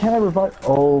 Dude, why can't I revive?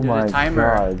 Oh There's my a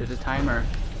timer. god. There's a timer.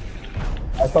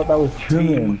 I thought that was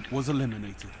trimming. Team was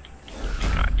eliminated.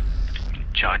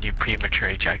 John, you premature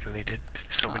ejaculated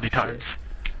so Oh, many shit. times.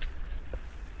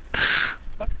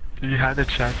 You had a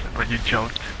chance, but you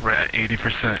jumped. We're at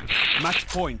 80%. Match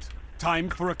point. Time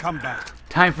for a comeback.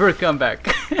 Time for a comeback.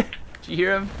 Did you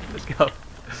hear him? Let's go.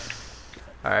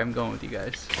 Alright, I'm going with you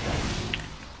guys.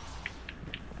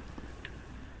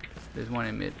 There's one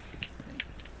in mid.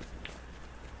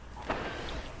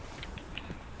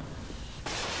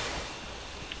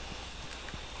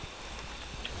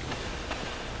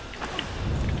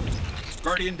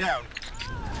 Guardian down.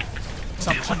 It's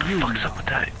up Dude, to what the you fuck's now. up with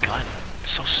that gun?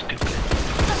 So stupid.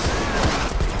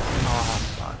 Oh,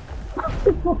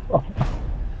 fuck.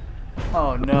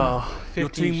 Oh no. 15 Your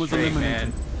team was straight,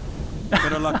 eliminated. man.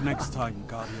 Better luck next time,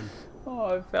 Guardian.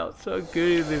 Oh, I felt so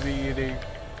good in the beginning.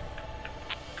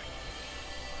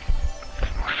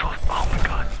 We're so, oh my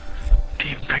god. The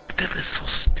invective is so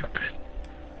stupid.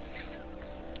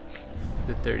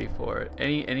 The 34.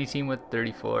 Any team with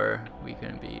 34, we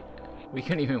couldn't beat. We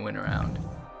couldn't even win a round.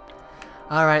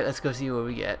 All right, let's go see what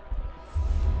we get.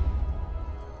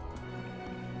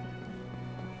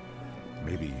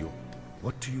 Maybe you.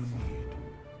 What do you need?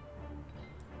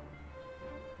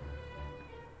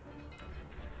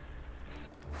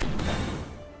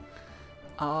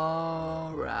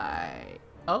 All right.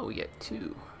 Oh, we get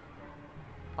 2.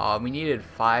 Oh, we needed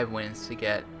 5 wins to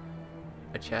get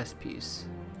a chess piece.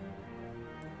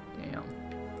 Damn.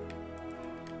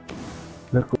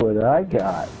 Look what I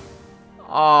got.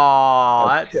 Oh,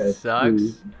 that chess sucks.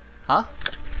 piece. Huh?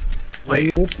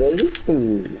 Wait,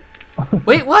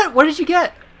 Wait, what? What did you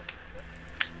get?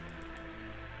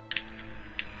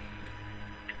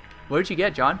 What did you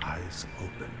get, John? Eyes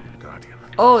open, Guardian.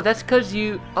 Oh, that's cause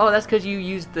you. Oh, that's cause you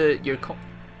used the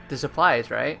supplies,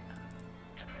 right?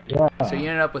 Yeah. So you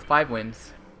ended up with 5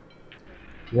 wins.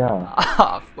 Yeah.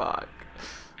 Oh fuck!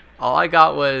 All I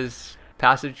got was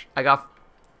passage. I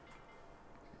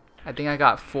think I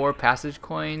got 4 passage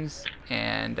coins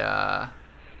and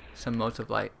some motes of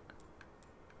light.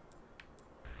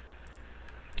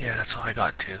 yeah, that's all I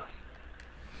got too.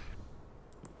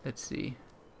 Let's see.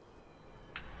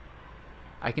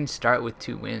 I can start with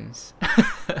 2 wins.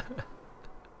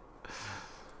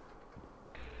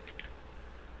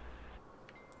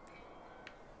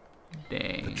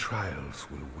 Dang. The trials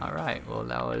will wait. All right. Well,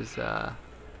 that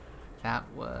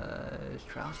was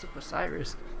Trials of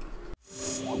Osiris.